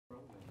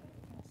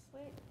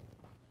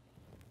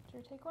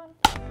Drew, take one.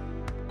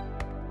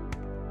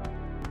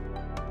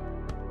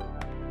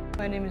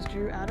 My name is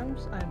Drew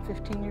Adams. I'm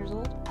 15 years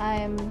old.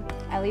 I'm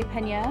Ellie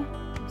Pena,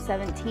 I'm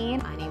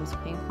 17. My name is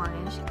Queen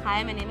Cornish.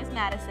 Hi, my name is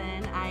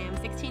Madison. I am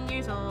 16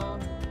 years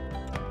old.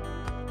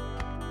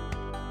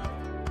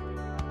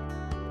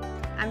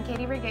 I'm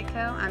Katie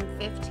Brigitko. I'm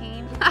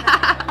 15.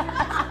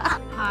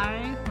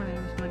 Hi, my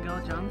name is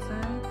Miguel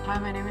Johnson. Hi,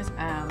 my name is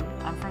Em.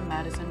 I'm from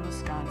Madison,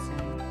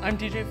 Wisconsin. I'm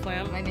DJ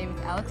Flam. My name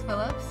is Alex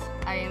Phillips.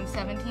 I am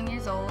 17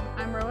 years old.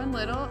 I'm Rowan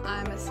Little.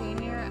 I'm a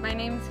senior. My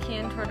name is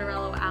Kian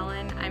Tortorello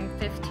Allen. I'm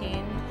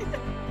 15.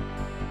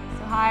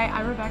 So hi,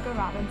 I'm Rebecca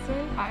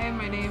Robinson. Hi,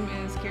 my name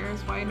is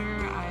Karis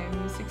Weiner.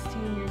 I'm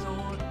 16 years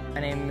old.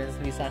 My name is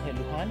Lisa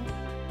Lujan.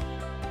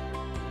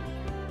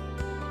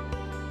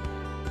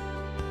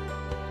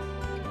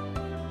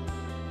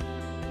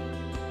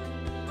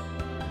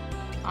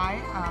 Hi,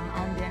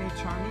 I'm Danny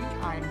Charney.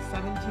 I'm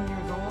 17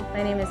 years old.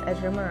 My name is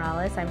Edra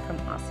Morales. I'm from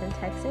Austin,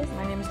 Texas.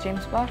 My name is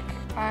James Buck.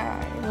 I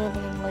live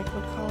in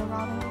Lakewood,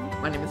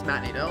 Colorado. My name is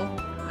Matt Nadell.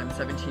 I'm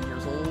 17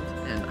 years old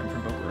and I'm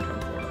from Boca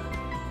Raton.